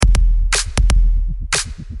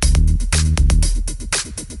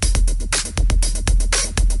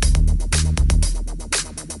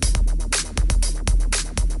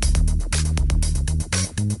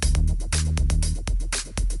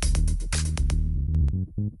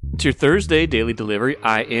It's your Thursday Daily Delivery.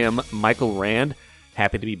 I am Michael Rand.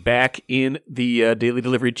 Happy to be back in the Daily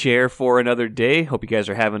Delivery chair for another day. Hope you guys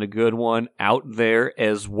are having a good one out there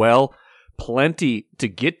as well. Plenty to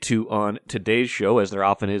get to on today's show, as there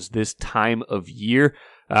often is this time of year.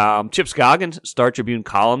 Chip Scoggins, Star Tribune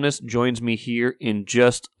columnist, joins me here in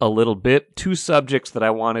just a little bit. Two subjects that I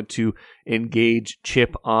wanted to engage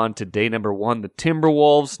Chip on today. Number one, the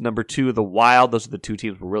Timberwolves. Number two, the Wild. Those are the two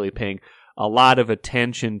teams we're really paying a lot of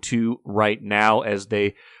attention to right now, as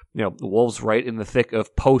they, the Wolves right in the thick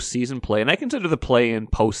of postseason play. And I consider the play in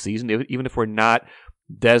postseason, even if we're not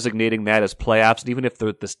designating that as playoffs, and even if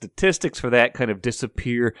the statistics for that kind of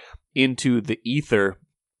disappear into the ether,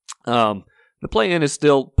 the play-in is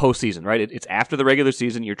still postseason, right? It's after the regular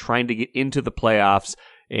season. You're trying to get into the playoffs,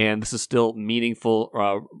 and this is still meaningful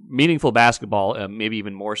basketball, maybe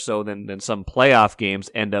even more so than some playoff games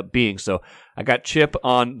end up being. So I got Chip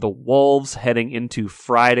on the Wolves heading into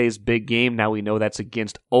Friday's big game. Now we know that's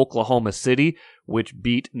against Oklahoma City, which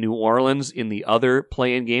beat New Orleans in the other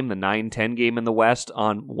play-in game, the 9-10 game in the West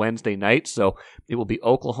on Wednesday night. So it will be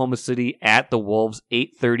Oklahoma City at the Wolves,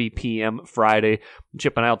 8:30 p.m. Friday.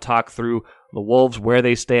 Chip and I will talk through the Wolves, where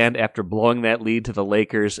they stand after blowing that lead to the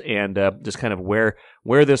Lakers, and just kind of where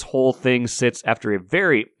this whole thing sits after a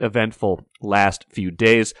very eventful last few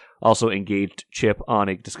days. Also engaged Chip on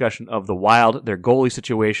a discussion of the Wild, their goalie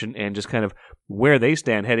situation, and just kind of where they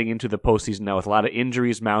stand heading into the postseason now, with a lot of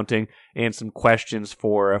injuries mounting and some questions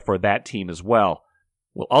for that team as well.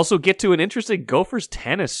 We'll also get to an interesting Gophers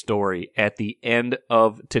tennis story at the end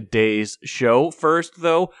of today's show. First,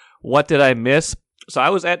 though, what did I miss? So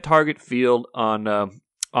I was at Target Field on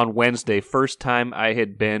Wednesday. First time I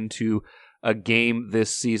had been to a game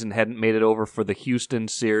this season. Hadn't made it over for the Houston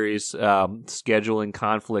series. Scheduling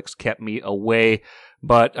conflicts kept me away,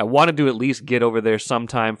 but I wanted to at least get over there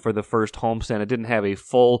sometime for the first homestand. I didn't have a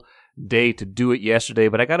full day to do it yesterday,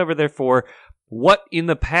 but I got over there for what in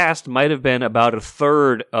the past might have been about a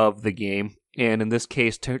third of the game, and in this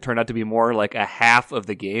case turned out to be more like a half of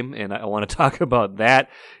the game, and I want to talk about that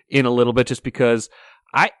in a little bit, just because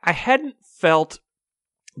I hadn't felt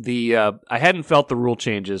the rule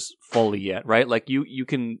changes fully yet, right? Like you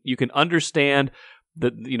can understand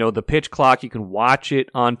the pitch clock, you can watch it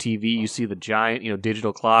on TV, you see the giant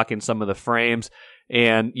digital clock in some of the frames,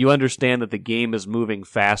 and you understand that the game is moving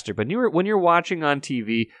faster. But when you're watching on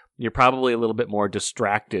TV, you're probably a little bit more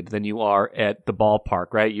distracted than you are at the ballpark,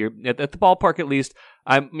 right? You're at the ballpark, at least.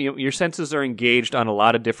 Your senses are engaged on a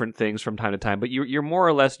lot of different things from time to time, but you're more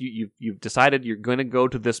or less you've decided you're going to go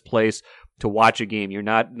to this place to watch a game. You're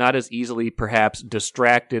not as easily perhaps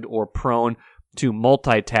distracted or prone to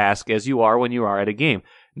multitask as you are when you are at a game.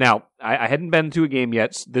 Now, I hadn't been to a game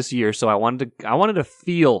yet this year, so I wanted to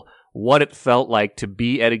feel what it felt like to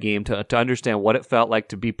be at a game, to understand what it felt like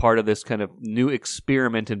to be part of this kind of new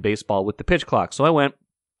experiment in baseball with the pitch clock. So I went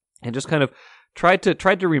and just kind of tried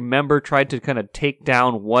to remember, tried to kind of take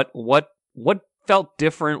down what felt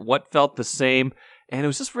different, what felt the same, and it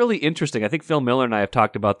was just really interesting. I think Phil Miller and I have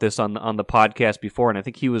talked about this on the podcast before, and I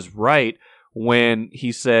think he was right when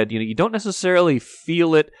he said, you don't necessarily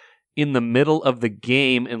feel it in the middle of the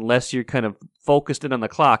game unless you're kind of focused in on the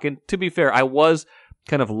clock. And to be fair, I was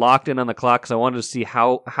kind of locked in on the clock because I wanted to see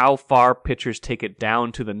how far pitchers take it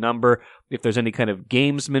down to the number, if there's any kind of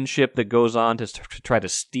gamesmanship that goes on to try to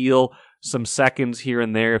steal some seconds here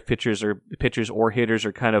and there, if pitchers or hitters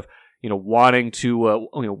are kind of wanting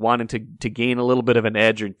to gain a little bit of an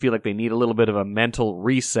edge or feel like they need a little bit of a mental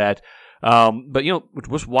reset. But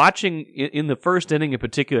was watching in the first inning in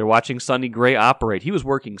particular, watching Sonny Gray operate. He was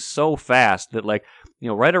working so fast that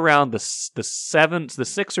right around the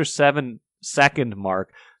 6 or 7 second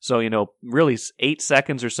mark. So, really 8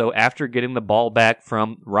 seconds or so after getting the ball back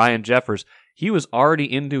from Ryan Jeffers, he was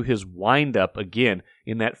already into his windup again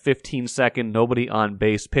in that 15-second nobody on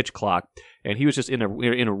base pitch clock, and he was just in a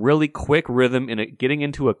really quick rhythm, getting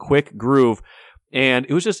into a quick groove, and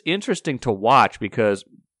it was just interesting to watch because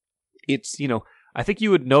it's I think you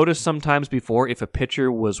would notice sometimes before if a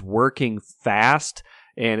pitcher was working fast,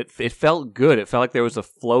 and it felt good. It felt like there was a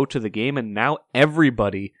flow to the game, and now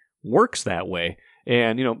everybody works that way.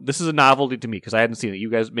 And, this is a novelty to me because I hadn't seen it.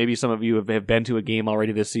 You guys, maybe some of you have been to a game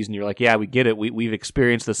already this season. You're like, yeah, we get it. We've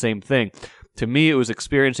experienced the same thing. To me, it was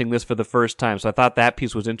experiencing this for the first time. So I thought that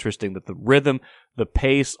piece was interesting, that the rhythm, the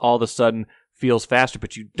pace all of a sudden feels faster,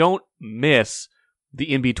 but you don't miss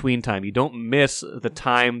the in-between time. You don't miss the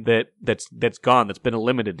time that's gone, that's been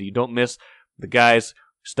eliminated. You don't miss the guys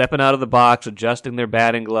stepping out of the box, adjusting their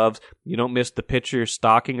batting gloves. You don't miss the pitcher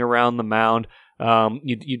stalking around the mound.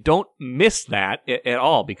 You don't miss that at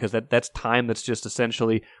all because that's time that's just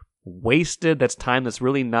essentially wasted. That's time that's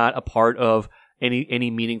really not a part of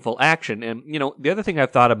any meaningful action. And, the other thing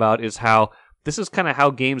I've thought about is how this is kind of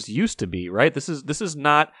how games used to be, right? This is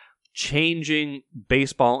not changing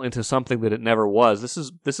baseball into something that it never was.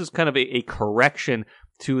 This is kind of a correction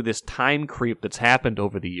to this time creep that's happened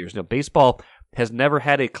over the years. Baseball has never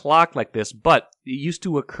had a clock like this, but it used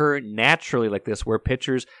to occur naturally like this, where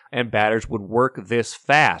pitchers and batters would work this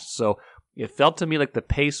fast. So it felt to me like the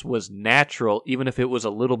pace was natural, even if it was a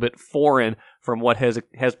little bit foreign from what has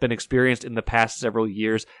been experienced in the past several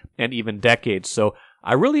years and even decades. So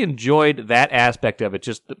I really enjoyed that aspect of it,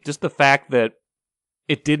 just the fact that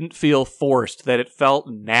it didn't feel forced, that it felt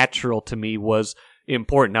natural to me was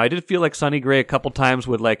important. Now, I did feel like Sonny Gray a couple times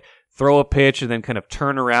would throw a pitch and then kind of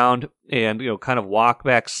turn around and kind of walk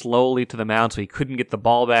back slowly to the mound, so he couldn't get the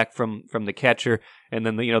ball back from the catcher. And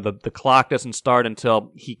then the clock doesn't start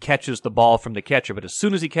until he catches the ball from the catcher. But as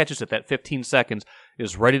soon as he catches it, that 15 seconds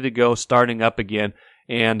is ready to go, starting up again.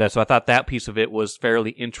 And so I thought that piece of it was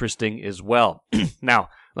fairly interesting as well. Now,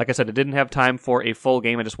 like I said, I didn't have time for a full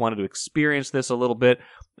game. I just wanted to experience this a little bit.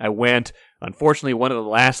 I went. Unfortunately, one of the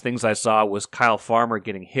last things I saw was Kyle Farmer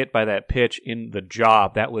getting hit by that pitch in the jaw.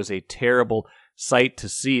 That was a terrible sight to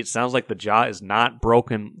see. It sounds like the jaw is not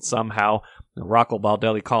broken somehow. Rocco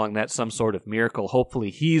Baldelli calling that some sort of miracle. Hopefully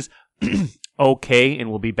he's okay and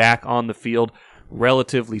will be back on the field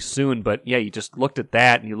relatively soon. But yeah, you just looked at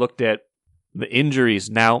that and you looked at the injuries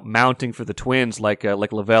now mounting for the Twins, like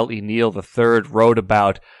Lavelle E. Neal III wrote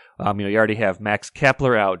about. You already have Max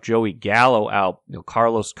Kepler out, Joey Gallo out,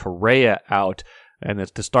 Carlos Correa out, and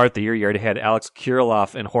to start the year, you already had Alex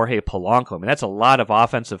Kirilloff and Jorge Polanco. I mean, that's a lot of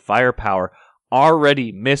offensive firepower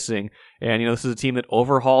already missing. And, this is a team that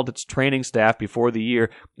overhauled its training staff before the year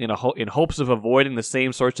in hopes of avoiding the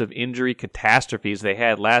same sorts of injury catastrophes they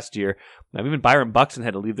had last year. Now, even Byron Buxton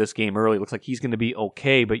had to leave this game early. It looks like he's going to be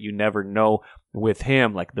okay, but you never know with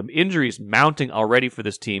him. Like, the injuries mounting already for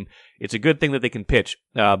this team. It's a good thing that they can pitch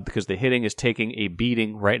because the hitting is taking a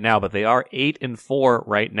beating right now, but they are 8-4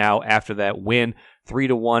 right now after that win,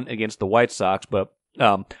 3-1 against the White Sox. But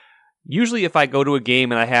usually if I go to a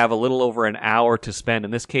game and I have a little over an hour to spend,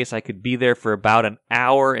 in this case I could be there for about an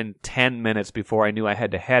hour and 10 minutes before I knew I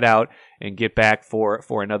had to head out and get back for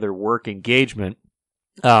another work engagement.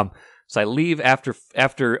 So I leave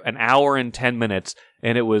after an hour and 10 minutes,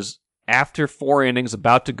 and it was after 4 innings,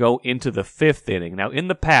 about to go into the 5th inning. Now, in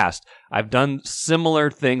the past, I've done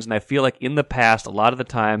similar things, and I feel like in the past, a lot of the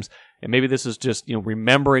times, and maybe this is just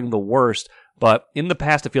remembering the worst, but in the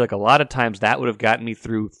past, I feel like a lot of times that would have gotten me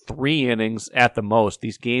through 3 innings at the most.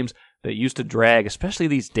 These games that used to drag, especially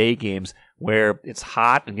these day games where it's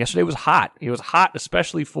hot, and yesterday was hot. It was hot,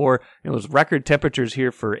 especially for, it was record temperatures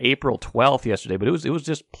here for April 12th yesterday, but it was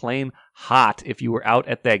just plain hot if you were out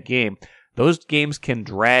at that game. Those games can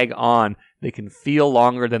drag on. They can feel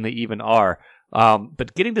longer than they even are.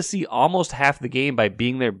 But getting to see almost half the game by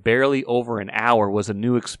being there barely over an hour was a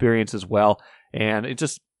new experience as well, and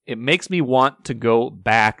it makes me want to go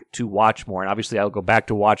back to watch more. And obviously I'll go back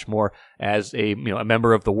to watch more as a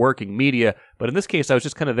member of the working media. But in this case, I was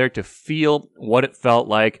just kind of there to feel what it felt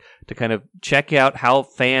like, to kind of check out how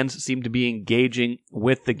fans seem to be engaging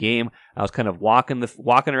with the game. I was kind of walking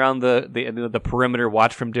around the perimeter,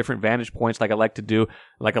 watch from different vantage points like I like to do,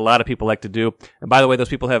 like a lot of people like to do. And by the way, those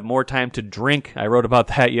people have more time to drink. I wrote about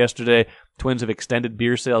that yesterday. Twins have extended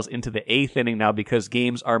beer sales into the 8th inning now because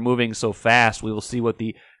games are moving so fast. We will see what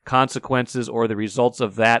the consequences or the results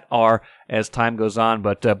of that are as time goes on,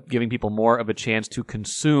 but giving people more of a chance to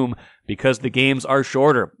consume because the games are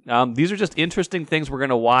shorter. These are just interesting things we're going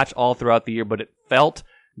to watch all throughout the year, but it felt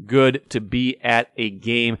good to be at a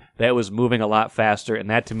game that was moving a lot faster, and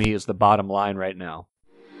that to me is the bottom line right now.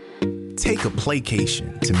 Take a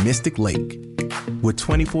playcation to Mystic Lake. With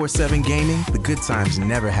 24/7 gaming, the good times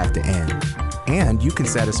never have to end. And you can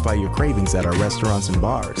satisfy your cravings at our restaurants and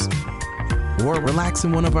bars. Or relax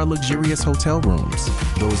in one of our luxurious hotel rooms.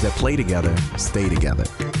 Those that play together, stay together.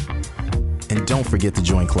 And don't forget to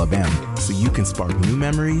join Club M so you can spark new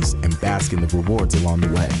memories and bask in the rewards along the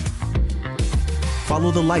way.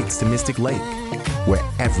 Follow the lights to Mystic Lake, where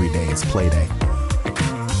every day is play day.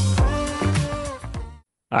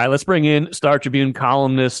 All right, let's bring in Star Tribune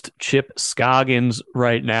columnist Chip Scoggins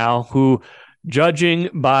right now, who, judging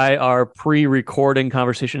by our pre-recording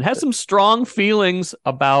conversation, has some strong feelings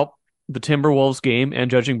about the Timberwolves game, and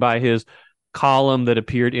judging by his column that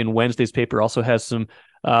appeared in Wednesday's paper, also has some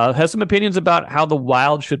opinions about how the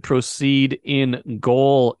Wild should proceed in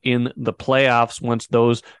goal in the playoffs once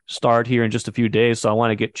those start here in just a few days. So I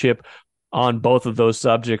want to get Chip on both of those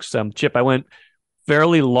subjects. Chip, I went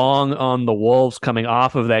fairly long on the Wolves coming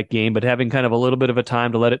off of that game, but having kind of a little bit of a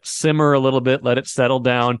time to let it simmer a little bit, let it settle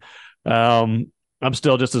down. I'm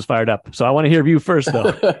still just as fired up. So I want to hear you first,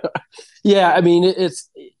 though. Yeah, I mean, it's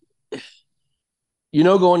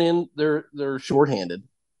going in, they're shorthanded,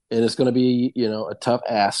 and it's going to be a tough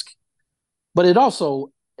ask. But it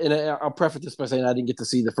also, and I'll preface this by saying I didn't get to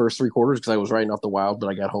see the first three quarters because I was riding off the Wild, but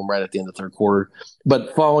I got home right at the end of the third quarter.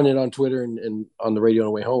 But following it on Twitter and on the radio on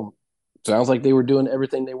the way home, sounds like they were doing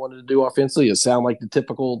everything they wanted to do offensively. It sounded like the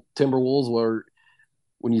typical Timberwolves, where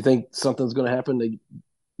when you think something's going to happen, they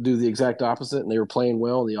do the exact opposite, and they were playing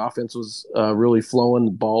well. The offense was really flowing.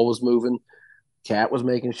 The ball was moving. Cat was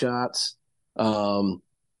making shots. And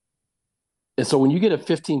so when you get a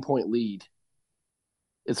 15-point lead,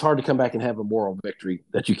 it's hard to come back and have a moral victory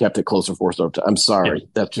that you kept it closer for overtime. I'm sorry. Yeah.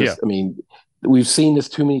 That's just, I mean, we've seen this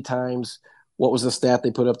too many times. What was the stat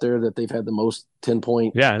they put up there that they've had the most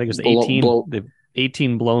 10-point? Yeah, I think it's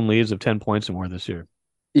 18 blown leads of 10 points or more this year.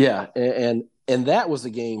 Yeah, and that was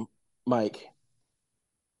the game, Mike.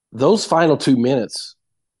 Those final 2 minutes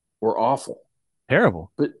were awful.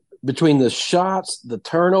 Terrible. But between the shots, the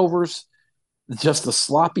turnovers, just the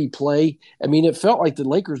sloppy play. I mean, it felt like the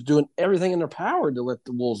Lakers doing everything in their power to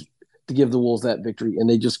give the Wolves that victory, and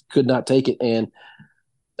they just could not take it. And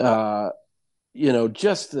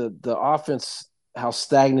just the offense, how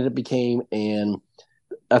stagnant it became. And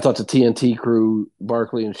I thought the TNT crew,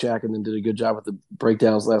 Barkley and Shaq, and then did a good job with the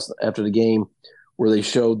breakdowns after the game, where they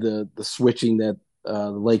showed the switching that the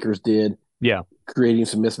Lakers did. Yeah, creating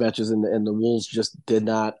some mismatches, and the Wolves just did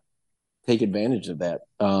not take advantage of that.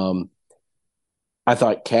 I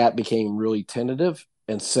thought Cat became really tentative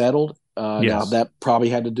and settled. Yes. Now that probably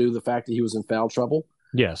had to do with the fact that he was in foul trouble.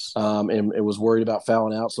 Yes. And was worried about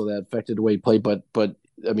fouling out, so that affected the way he played. But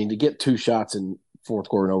I mean, to get 2 shots in fourth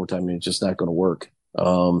quarter and overtime, I mean, it's just not going to work.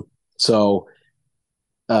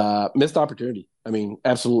 Missed opportunity. I mean,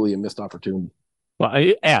 absolutely a missed opportunity. Well,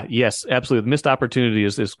 yes, absolutely. The missed opportunity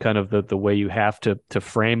is kind of the way you have to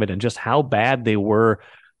frame it, and just how bad they were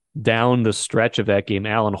down the stretch of that game.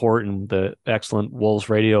 Alan Horton, the excellent Wolves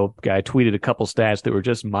radio guy, tweeted a couple stats that were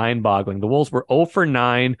just mind-boggling. The Wolves were 0 for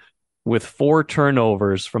 9 with 4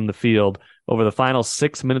 turnovers from the field over the final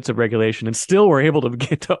 6 minutes of regulation, and still were able to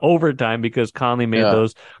get to overtime because Conley made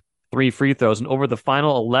those 3 free throws. And over the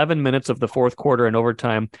final 11 minutes of the fourth quarter and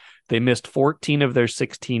overtime, they missed 14 of their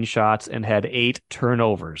 16 shots and had 8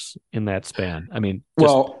 turnovers in that span. I mean,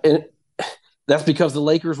 that's because the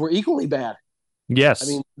Lakers were equally bad. Yes. I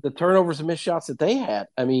mean, the turnovers and missed shots that they had.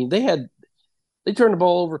 I mean, they turned the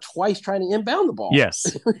ball over twice trying to inbound the ball.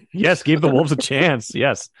 Yes. Yes, gave the Wolves a chance.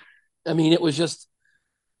 Yes. I mean, it was just,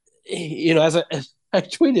 as I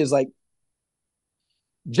tweeted, is like,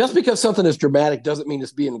 just because something is dramatic doesn't mean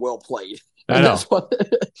it's being well played. I know.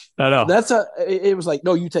 I know. It was like,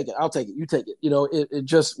 no, you take it. I'll take it. You take it. It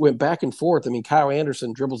just went back and forth. I mean, Kyle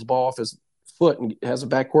Anderson dribbles the ball off his foot and has a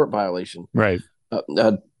backcourt violation. Right.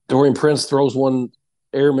 Dorian Prince throws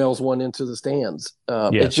airmails one into the stands.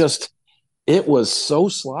 Yes. It was so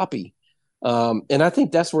sloppy. And I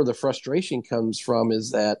think that's where the frustration comes from,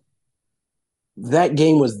 is that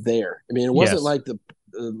game was there. I mean, it wasn't like the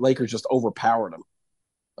Lakers just overpowered them.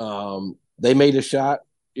 They made a shot,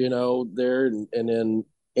 there, and then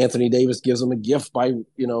Anthony Davis gives them a gift by,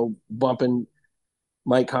 bumping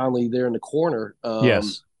Mike Conley there in the corner.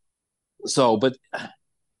 Yes. So, but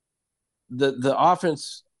the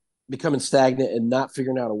offense becoming stagnant and not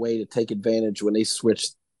figuring out a way to take advantage when they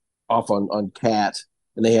switched off on Cat,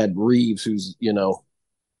 and they had Reeves, who's, I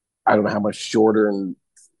don't know how much shorter and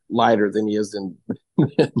lighter than he is than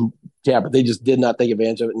Cat, but they just did not take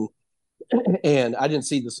advantage of it. And I didn't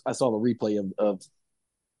see this. I saw the replay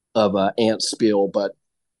of Ant's spiel, but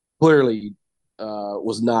clearly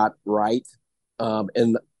was not right.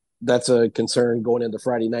 And that's a concern going into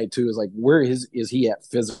Friday night too, is like, where is he at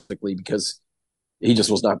physically? Because he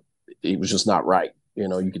was just not right.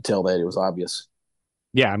 You could tell that. It was obvious.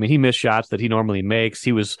 Yeah. I mean, he missed shots that he normally makes.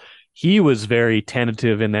 He was very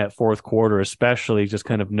tentative in that fourth quarter, especially just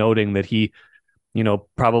kind of noting that he,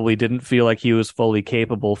 probably didn't feel like he was fully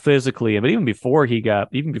capable physically. But even before he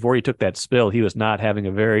took that spill, he was not having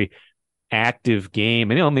a very active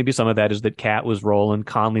game. And, maybe some of that is that Cat was rolling,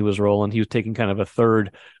 Conley was rolling. He was taking kind of a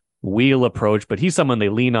third wheel approach, but he's someone they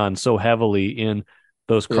lean on so heavily in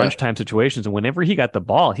those crunch time situations. And whenever he got the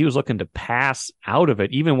ball, he was looking to pass out of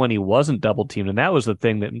it, even when he wasn't double teamed. And that was the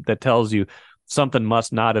thing that tells you something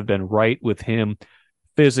must not have been right with him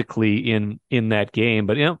physically in that game.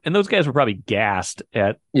 But and those guys were probably gassed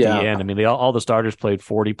at the end. I mean, all the starters played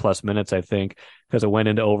 40 plus minutes, I think, because it went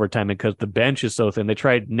into overtime, and because the bench is so thin. They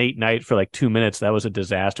tried Nate Knight for like 2 minutes. That was a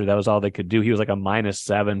disaster. That was all they could do. He was like a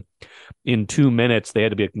 -7 in 2 minutes. They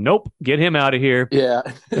had to be like, nope, get him out of here. Yeah.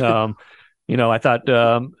 I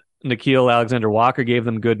thought Nikhil Alexander-Walker gave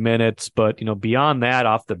them good minutes, but beyond that,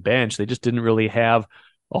 off the bench, they just didn't really have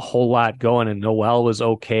a whole lot going. And Noel was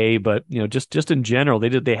okay, but just in general,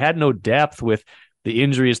 they had no depth with the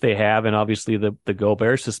injuries they have, and obviously the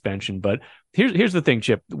Gobert suspension. But here's the thing,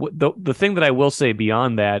 Chip. The thing that I will say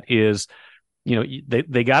beyond that is,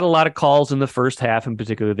 they got a lot of calls in the first half. In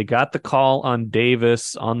particular, they got the call on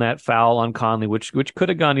Davis on that foul on Conley, which could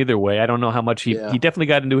have gone either way. I don't know how much he definitely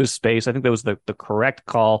got into his space. I think that was the correct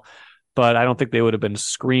call, but I don't think they would have been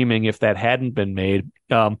screaming if that hadn't been made.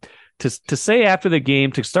 To say after the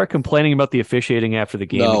game, to start complaining about the officiating after the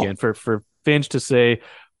game again, for Finch to say,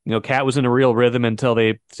 Cat was in a real rhythm until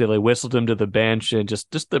they whistled him to the bench, and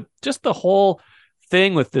just the whole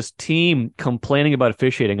thing with this team complaining about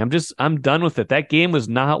officiating. I'm done with it. That game was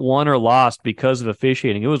not won or lost because of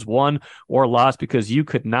officiating. It was won or lost because you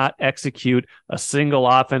could not execute a single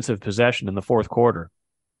offensive possession in the fourth quarter.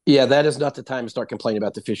 Yeah, that is not the time to start complaining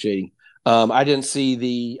about the officiating. I didn't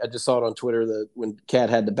see I just saw it on Twitter that when Cat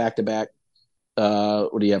had the back-to-back,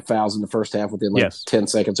 what do you have, fouls in the first half within 10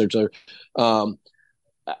 seconds or so.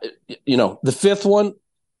 The fifth one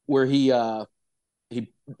where he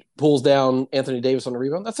pulls down Anthony Davis on the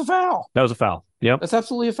rebound, that's a foul. That was a foul. Yep. That's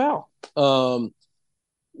absolutely a foul.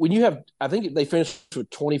 When you have, I think they finished with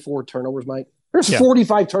 24 turnovers, Mike. There's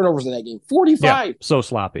 45 turnovers in that game. 45. Yeah, so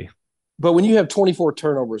sloppy. But when you have 24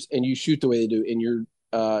 turnovers and you shoot the way they do, and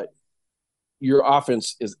your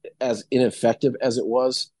offense is as ineffective as it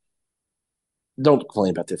was, don't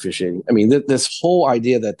complain about the officiating. I mean, this whole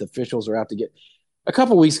idea that the officials are out to get – a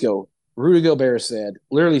couple weeks ago, Rudy Gobert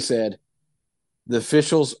literally said the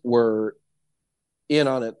officials were in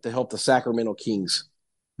on it to help the Sacramento Kings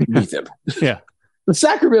beat them. Yeah. The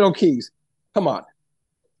Sacramento Kings, come on.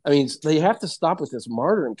 I mean, they have to stop with this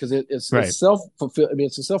martyrdom because it's right. It's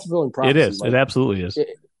a self-fulfilling prophecy. It is. It absolutely is.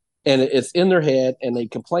 And it's in their head, and they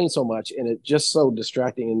complain so much, and it's just so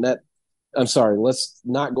distracting. And I'm sorry, let's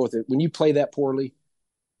not go with it. When you play that poorly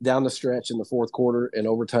down the stretch in the fourth quarter and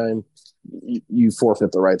overtime, you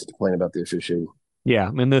forfeit the right to complain about the officiating. Yeah,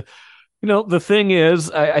 I mean, the thing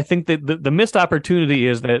is, I think that the missed opportunity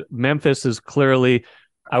is that Memphis is clearly,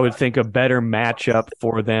 I would think, a better matchup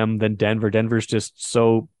for them than Denver. Denver's just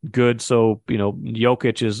so good. So,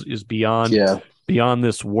 Jokic is beyond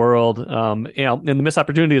this world. And the missed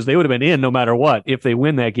opportunity is they would have been in no matter what if they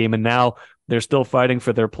win that game. And now they're still fighting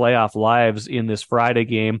for their playoff lives in this Friday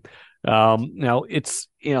game. Now it's,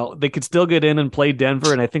 they could still get in and play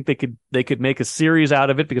Denver. And I think they could make a series out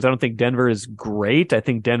of it, because I don't think Denver is great. I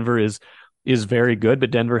think Denver is very good,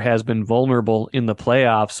 but Denver has been vulnerable in the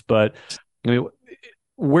playoffs. But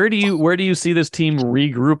where do you see this team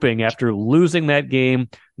regrouping after losing that game,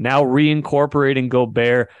 now reincorporating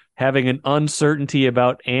Gobert, having an uncertainty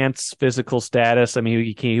about Ant's physical status? I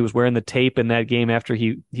mean, he was wearing the tape in that game after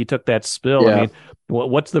he took that spill. Yeah. I mean,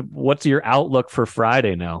 what's your outlook for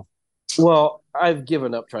Friday now? Well, I've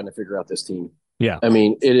given up trying to figure out this team. Yeah. I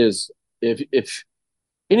mean, it is, if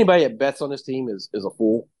anybody that bets on this team is a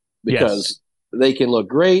fool, because they can look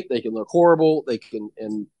great, they can look horrible, they can,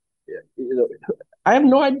 and I have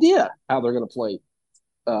no idea how they're going to play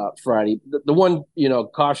Friday. The one,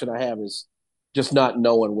 caution I have is just not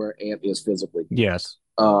knowing where Ant is physically. Yes.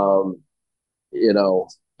 Chris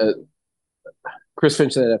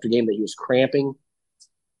Finch said after game that he was cramping.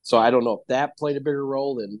 So I don't know if that played a bigger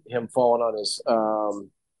role than him falling on his, on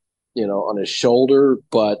his shoulder,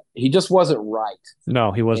 but he just wasn't right.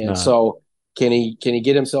 No, he was not. So can he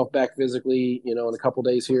get himself back physically, in a couple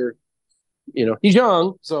days here? He's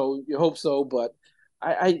young, so you hope so, but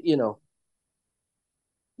I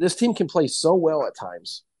this team can play so well at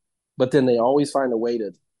times, but then they always find a way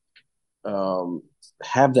to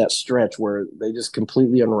have that stretch where they just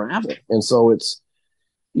completely unravel. And so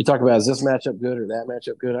you talk about, is this matchup good or that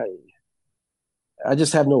matchup good? I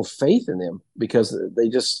just have no faith in them, because they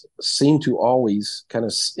just seem to always kind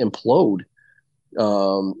of implode.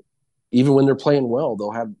 Even when they're playing well,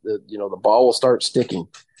 they'll have the ball will start sticking.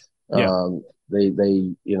 Yeah.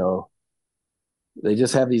 They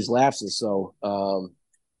just have these lapses. So,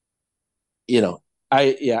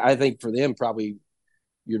 I think for them, probably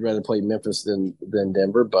you'd rather play Memphis than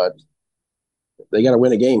Denver, but they got to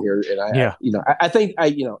win a game here. And I think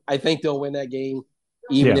they'll win that game,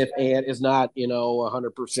 even if Ant is not,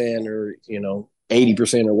 100% or,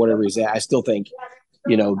 80% or whatever he's at. I still think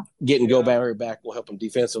getting Go Barry back will help him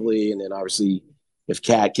defensively. And then obviously if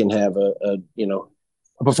Cat can have a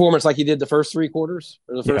performance like he did the first three quarters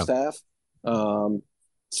or the first half.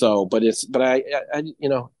 But I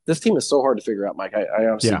this team is so hard to figure out, Mike. I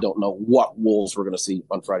honestly don't know what Wolves we're going to see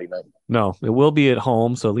on Friday night. No, it will be at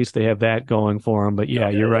home, so at least they have that going for them. But yeah,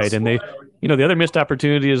 you're right. And they, the other missed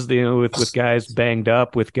opportunity is, with guys banged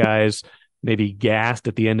up, with guys maybe gassed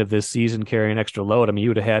at the end of this season carrying extra load. I mean, you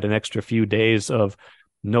would have had an extra few days of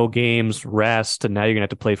no games, rest, and now you're going to have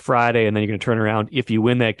to play Friday, and then you're going to turn around if you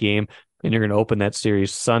win that game, and you're going to open that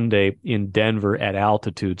series Sunday in Denver at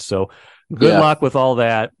altitude. So good luck with all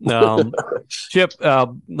that. Chip,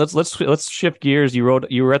 let's shift gears. You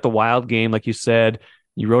were at the Wild game, like you said.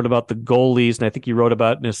 You wrote about the goalies, and I think you wrote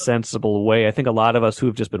about it in a sensible way. I think a lot of us who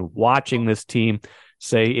have just been watching this team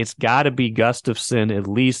say it's got to be Gustafson, at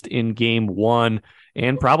least in game one,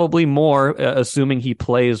 and probably more, assuming he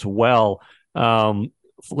plays well.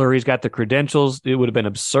 Fleury's got the credentials. It would have been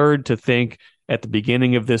absurd to think at the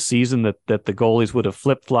beginning of this season that the goalies would have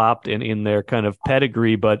flip-flopped in their kind of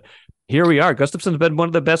pedigree, but here we are. Gustafson's been one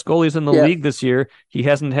of the best goalies in the league this year. He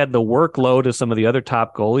hasn't had the workload of some of the other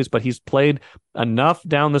top goalies, but he's played enough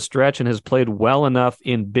down the stretch and has played well enough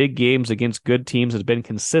in big games against good teams, has been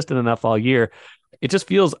consistent enough all year. It just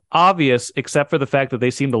feels obvious, except for the fact that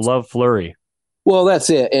they seem to love Fleury. Well, that's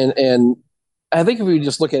it. And I think if we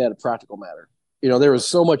just look at it as a practical matter, there was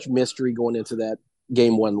so much mystery going into that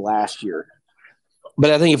game one last year.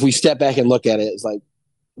 But I think if we step back and look at it, it's like,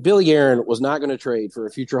 Billy Guerin was not going to trade for a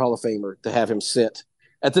future Hall of Famer to have him sit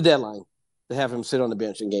at the deadline, to have him sit on the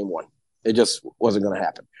bench in game one. It just wasn't going to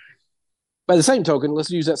happen. By the same token, let's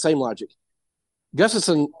use that same logic.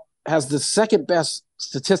 Gustafson has the second best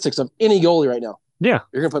statistics of any goalie right now. Yeah.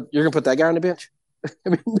 You're gonna put that guy on the bench? I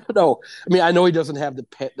mean, no. I mean, I know he doesn't have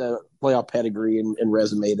the playoff pedigree and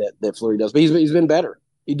resume that Fleury does, but he's been better.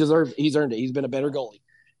 He's earned it. He's been a better goalie,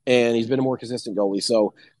 and he's been a more consistent goalie.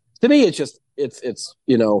 So to me, it's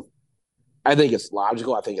I think it's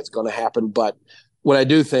logical. I think it's going to happen. But what I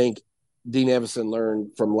do think Dean Evason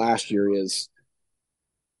learned from last year is,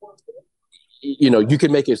 you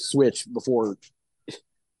can make a switch before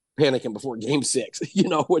panicking before game 6,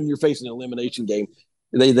 when you're facing an elimination game.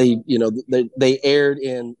 They erred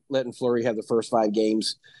in letting Fleury have the first 5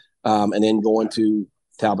 games and then going to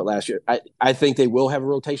Talbot last year. I think they will have a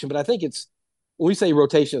rotation, but I think when we say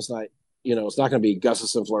rotation, it's not, it's not going to be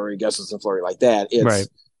Gustafson Fleury like that. It's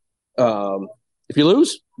if you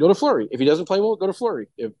lose, go to Fleury. If he doesn't play well, go to Fleury.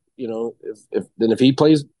 If he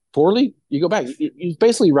plays poorly, you go back. You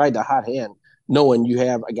basically ride the hot hand, knowing you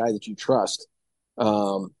have a guy that you trust.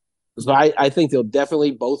 So I think they'll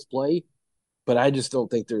definitely both play, but I just don't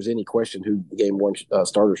think there's any question who the game one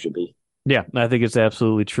starter should be. Yeah, I think it's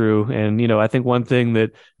absolutely true. And, I think one thing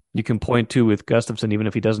that you can point to with Gustafson, even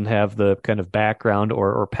if he doesn't have the kind of background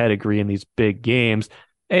or pedigree in these big games,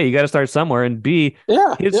 A, you got to start somewhere, and B,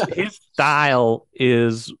 his style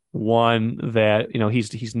is one that,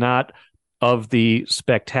 he's not of the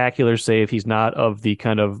spectacular save. He's not of the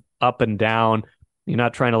kind of up and down. You're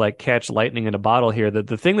not trying to like catch lightning in a bottle here.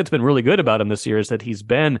 The thing that's been really good about him this year is that he's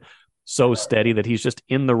been so steady, that he's just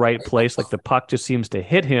in the right place. Like the puck just seems to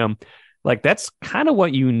hit him. Like that's kind of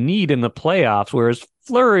what you need in the playoffs. Whereas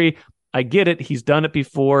Fleury, I get it. He's done it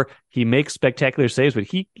before. He makes spectacular saves, but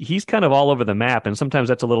he's kind of all over the map. And sometimes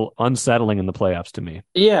that's a little unsettling in the playoffs to me.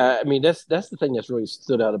 Yeah. I mean, that's the thing that's really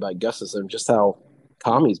stood out about Gustafson, just how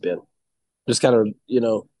calm he's been. Just kind of,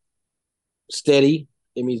 steady.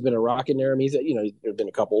 I mean, he's been a rock in there. I mean, there's been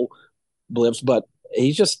a couple blips, but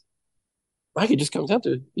he's just, Mike, it just comes down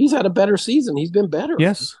to he's had a better season. He's been better.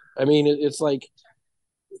 Yes. I mean, it's like,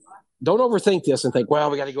 don't overthink this and think,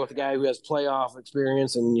 well, we got to go with the guy who has playoff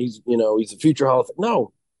experience and he's a future Hall of Fame.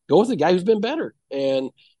 No, go with the guy who's been better. And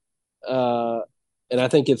I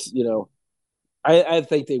think it's, I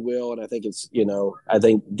think they will. And I think it's, I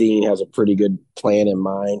think Dean has a pretty good plan in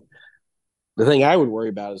mind. The thing I would worry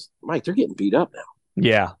about is, Mike, they're getting beat up now.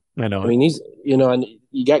 Yeah, I know. I mean, he's, and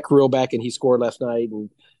you got Kirill back and he scored last night, and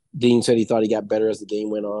Dean said he thought he got better as the game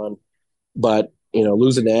went on. But,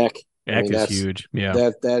 losing Eck. Eck is huge.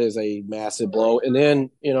 Yeah. That is a massive blow. And then,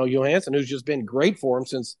 Johansson, who's just been great for him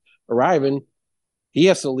since arriving, he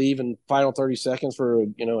has to leave in final 30 seconds for,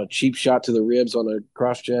 a cheap shot to the ribs on a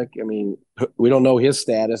cross check. I mean, we don't know his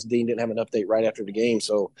status. Dean didn't have an update right after the game.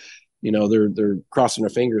 So, they're crossing their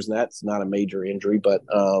fingers, and that's not a major injury. But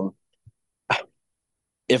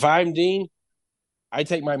if I'm Dean, I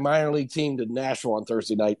take my minor league team to Nashville on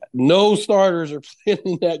Thursday night. No starters are playing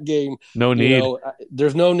in that game. No need.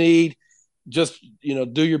 There's no need. Just,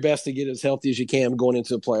 do your best to get as healthy as you can going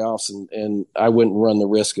into the playoffs. And I wouldn't run the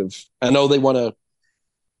risk of – I know they want to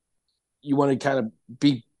you want to kind of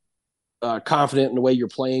be confident in the way you're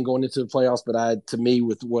playing going into the playoffs. But to me,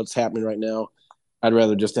 with what's happening right now, I'd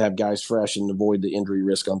rather just have guys fresh and avoid the injury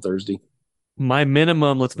risk on Thursday.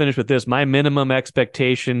 Let's finish with this. My minimum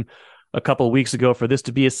expectation a couple of weeks ago for this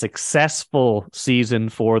to be a successful season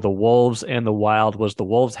for the Wolves and the Wild was the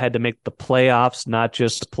Wolves had to make the playoffs, not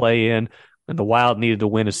just the play-in, and the Wild needed to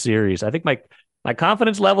win a series. I think my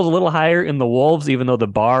confidence level is a little higher in the Wolves, even though the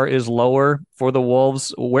bar is lower for the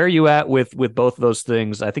Wolves. Where are you at with both of those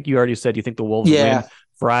things? I think you already said you think the Wolves win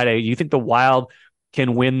Friday. You think the Wild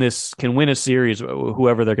can win a series,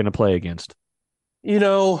 whoever they're going to play against?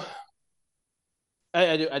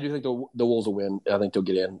 I do think the Wolves will win. I think they'll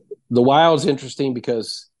get in. The Wild's interesting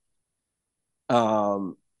because we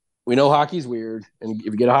know hockey's weird, and if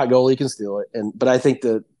you get a hot goalie, you can steal it. But I think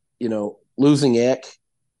that losing Eck,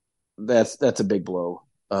 that's a big blow.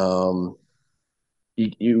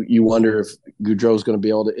 You wonder if Goudreau's going to be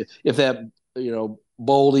able to if that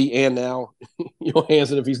Boldy and now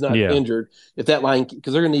Hansen, if he's not injured, if that line,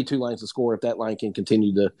 because they're going to need two lines to score, if that line can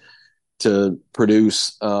continue to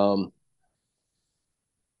produce.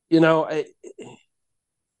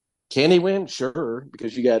 Can he win? Sure,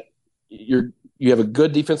 because you have a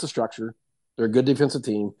good defensive structure. They're a good defensive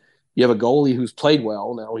team. You have a goalie who's played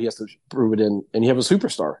well. Now he has to prove it in, and you have a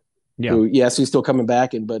superstar. Yeah. Who, yes, he's still coming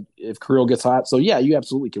back, but if Kirill gets hot, so yeah, you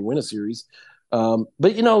absolutely can win a series. But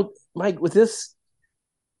Mike, with this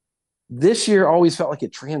year always felt like a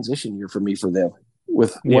transition year for them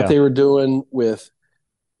with what they were doing with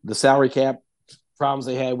the salary cap problems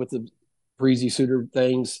they had with the Breezy Suter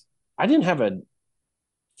things. I didn't have a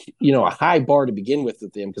high bar to begin with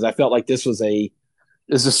them because I felt like this was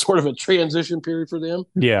sort of a transition period for them.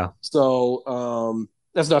 Yeah. So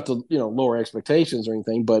that's not to lower expectations or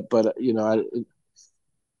anything, but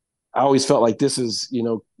I always felt like this is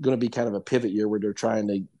going to be kind of a pivot year where they're trying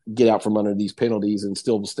to get out from under these penalties and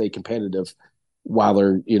still stay competitive while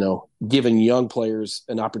they're giving young players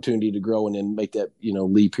an opportunity to grow and then make that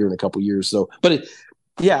leap here in a couple years. So, but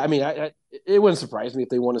it wouldn't surprise me if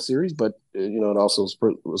they won a series, but it also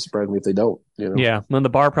would surprise me if they don't. Yeah, well, the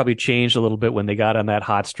bar probably changed a little bit when they got on that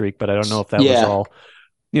hot streak, but I don't know if that was all.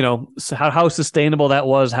 How sustainable that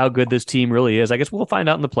was, how good this team really is. I guess we'll find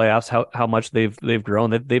out in the playoffs how much they've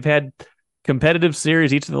grown. They've had competitive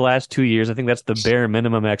series each of the last 2 years. I think that's the bare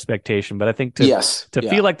minimum expectation. But I think to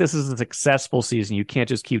feel like this is a successful season, you can't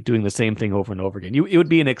just keep doing the same thing over and over again. It would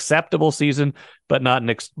be an acceptable season, but not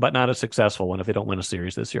a successful one if they don't win a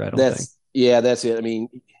series this year. I don't think. Yeah, that's it. I mean,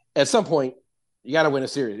 at some point, you got to win a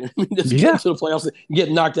series. Just get to the playoffs,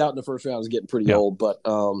 getting knocked out in the first round is getting pretty old. But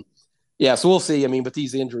so we'll see. I mean, but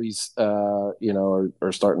these injuries, are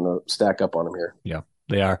starting to stack up on them here. Yeah,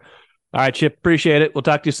 they are. All right, Chip, appreciate it. We'll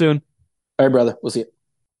talk to you soon. All right, brother. We'll see you.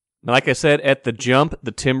 Like I said, at the jump,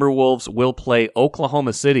 the Timberwolves will play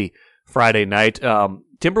Oklahoma City Friday night.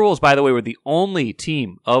 Timberwolves, by the way, were the only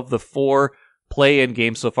team of the 4 play-in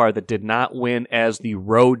games so far that did not win as the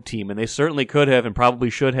road team, and they certainly could have and probably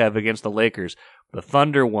should have against the Lakers. The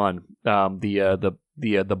Thunder won.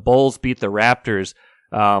 The Bulls beat the Raptors,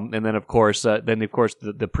 and then of course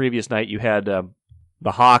the previous night you had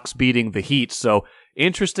the Hawks beating the Heat. So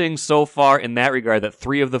interesting so far in that regard that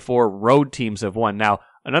 3 of the 4 road teams have won. Now,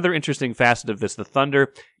 another interesting facet of this, the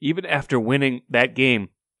Thunder, even after winning that game,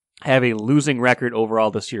 have a losing record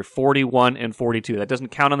overall this year, 41-42. That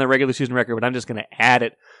doesn't count on their regular season record, but I'm just going to add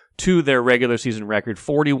it to their regular season record,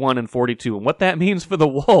 41-42. And what that means for the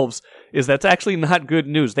Wolves is that's actually not good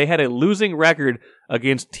news. They had a losing record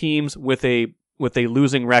against teams with a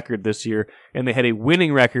losing record this year, and they had a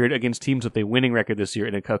winning record against teams with a winning record this year,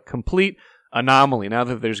 in a complete anomaly. Now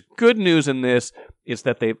that there's good news in this, it's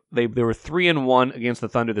that they were 3-1 against the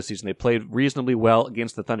Thunder this season. They played reasonably well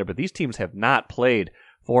against the Thunder, but these teams have not played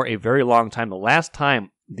for a very long time. The last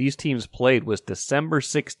time these teams played was December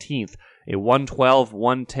 16th, a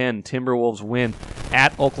 112-110 Timberwolves win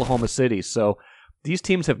at Oklahoma City. So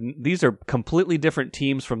these are completely different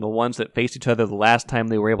teams from the ones that faced each other the last time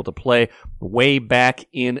they were able to play way back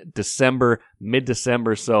in December,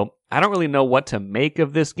 mid-December. So I don't really know what to make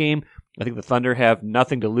of this game. I think the Thunder have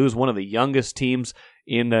nothing to lose. One of the youngest teams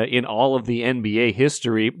in all of the NBA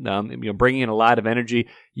history, bringing in a lot of energy.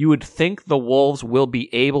 You would think the Wolves will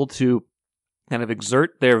be able to kind of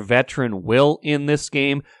exert their veteran will in this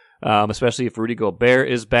game, especially if Rudy Gobert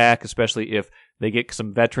is back, especially if they get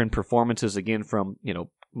some veteran performances again from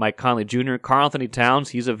Mike Conley Jr., Karl Anthony Towns.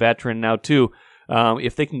 He's a veteran now too.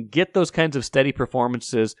 If they can get those kinds of steady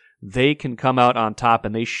performances, they can come out on top,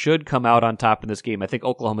 and they should come out on top in this game. I think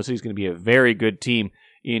Oklahoma City is going to be a very good team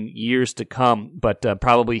in years to come, but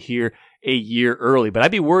probably here a year early. But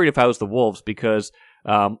I'd be worried if I was the Wolves because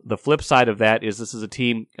The flip side of that is this is a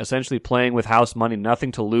team essentially playing with house money,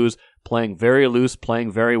 nothing to lose, playing very loose,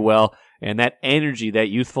 playing very well, and that energy, that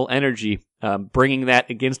youthful energy, bringing that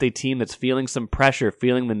against a team that's feeling some pressure,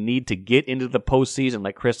 feeling the need to get into the postseason,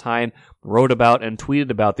 like Chris Hine wrote about and tweeted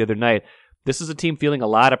about the other night. This is a team feeling a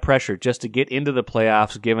lot of pressure just to get into the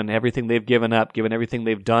playoffs, given everything they've given up, given everything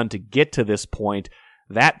they've done to get to this point.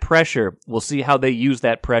 That pressure, we'll see how they use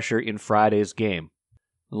that pressure in Friday's game.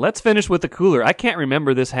 Let's finish with the cooler. I can't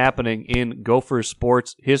remember this happening in Gophers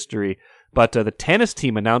sports history, but the tennis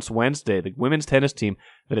team announced Wednesday, the women's tennis team,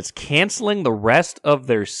 that it's canceling the rest of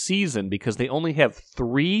their season because they only have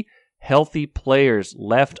 3 healthy players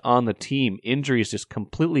left on the team. Injuries just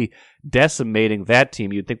completely decimating that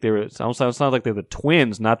team. You'd think they were, it sounds like they're the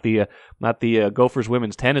Twins, not the Gophers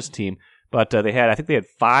women's tennis team. But I think they had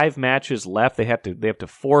 5 matches left. They have to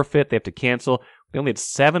forfeit. They have to cancel. They only had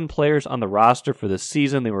 7 players on the roster for the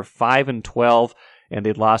season. They were 5-12, and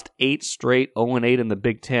they'd lost 8 straight, 0-8 in the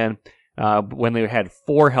Big Ten when they had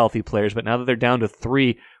 4 healthy players. But now that they're down to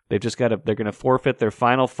 3, they're going to forfeit their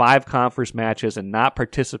final 5 conference matches and not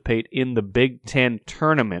participate in the Big Ten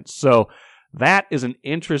tournament. So that is an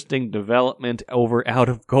interesting development out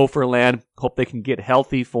of Gopherland. Hope they can get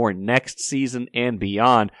healthy for next season and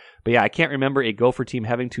beyond. But yeah, I can't remember a Gopher team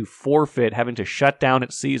having to forfeit, having to shut down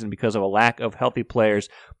its season because of a lack of healthy players.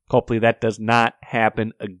 Hopefully that does not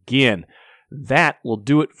happen again. That will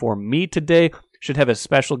do it for me today. Should have a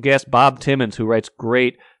special guest, Bob Timmons, who writes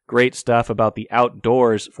great stuff about the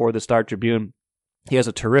outdoors for the Star Tribune. He has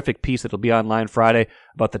a terrific piece that will be online Friday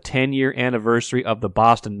about the 10-year anniversary of the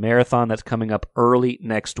Boston Marathon that's coming up early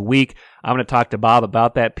next week. I'm going to talk to Bob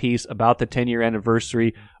about that piece, about the 10-year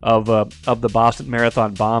anniversary of the Boston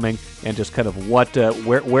Marathon bombing, and just kind of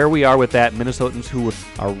where we are with that, Minnesotans who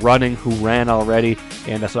are running, who ran already.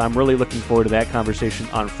 And so I'm really looking forward to that conversation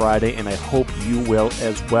on Friday, and I hope you will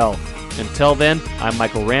as well. Until then, I'm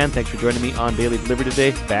Michael Rand. Thanks for joining me on Daily Delivery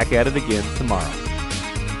today. Back at it again tomorrow.